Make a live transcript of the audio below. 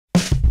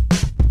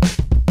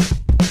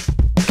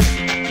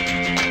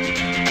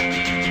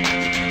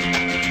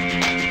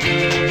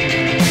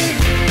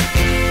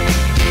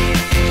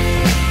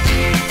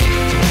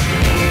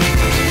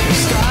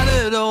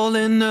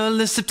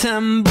early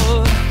September,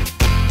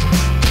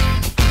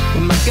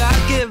 when my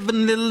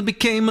God-given little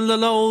became a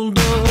little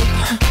older.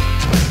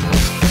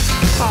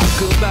 Oh,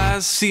 goodbye,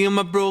 seeing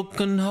my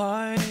broken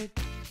heart.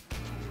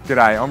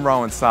 G'day, I'm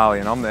Rowan Sarley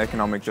and I'm the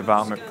Economic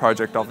Development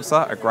Project Officer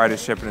at Greater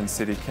Shepparton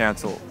City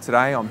Council.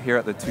 Today I'm here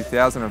at the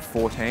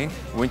 2014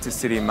 Winter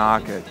City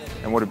Market,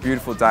 and what a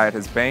beautiful day it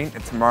has been,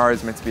 and tomorrow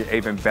is meant to be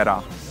even better.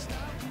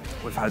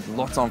 We've had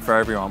lots on for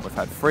everyone. We've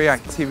had free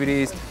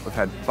activities, we've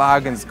had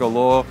bargains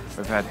galore,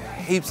 we've had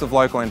heaps of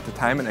local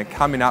entertainment, and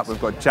coming up we've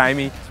got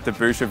Jamie de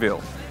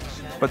Boucherville.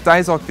 But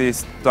days like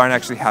this don't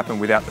actually happen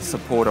without the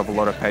support of a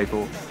lot of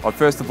people. I'd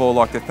first of all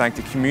like to thank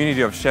the community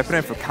of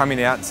Shepparton for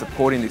coming out and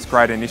supporting this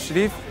great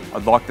initiative.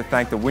 I'd like to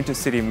thank the Winter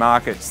City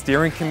Market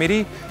Steering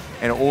Committee,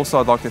 and also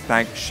I'd like to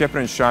thank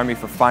Shepparton Show Me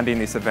for funding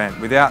this event.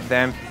 Without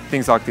them,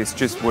 things like this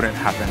just wouldn't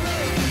happen.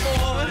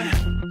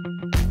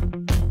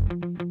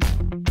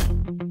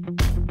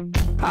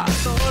 I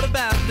thought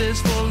about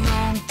this for a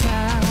long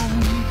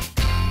time.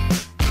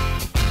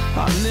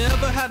 I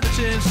never had the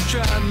chance to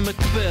try to make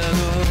it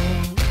better.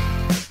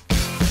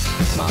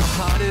 My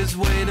heart is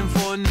waiting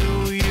for a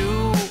new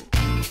you,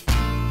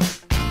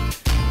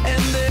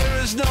 and there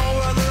is no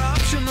other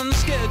option on the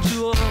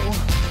schedule.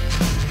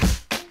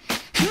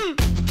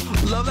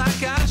 Love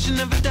like I should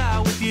never die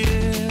with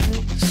years.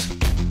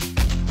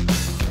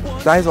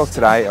 Days like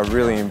today are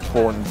really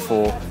important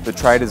for the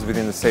traders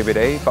within the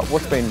CBD, but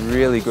what's been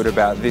really good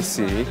about this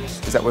year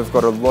is that we've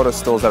got a lot of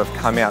stores that have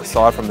come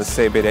outside from the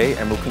CBD,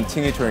 and we'll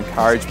continue to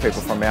encourage people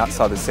from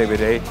outside the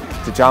CBD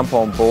to jump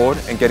on board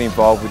and get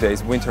involved with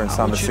these winter and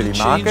summer city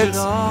markets.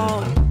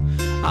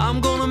 I'm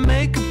gonna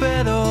make it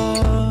better.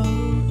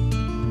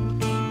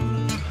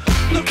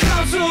 The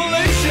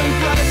consolation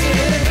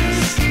prize.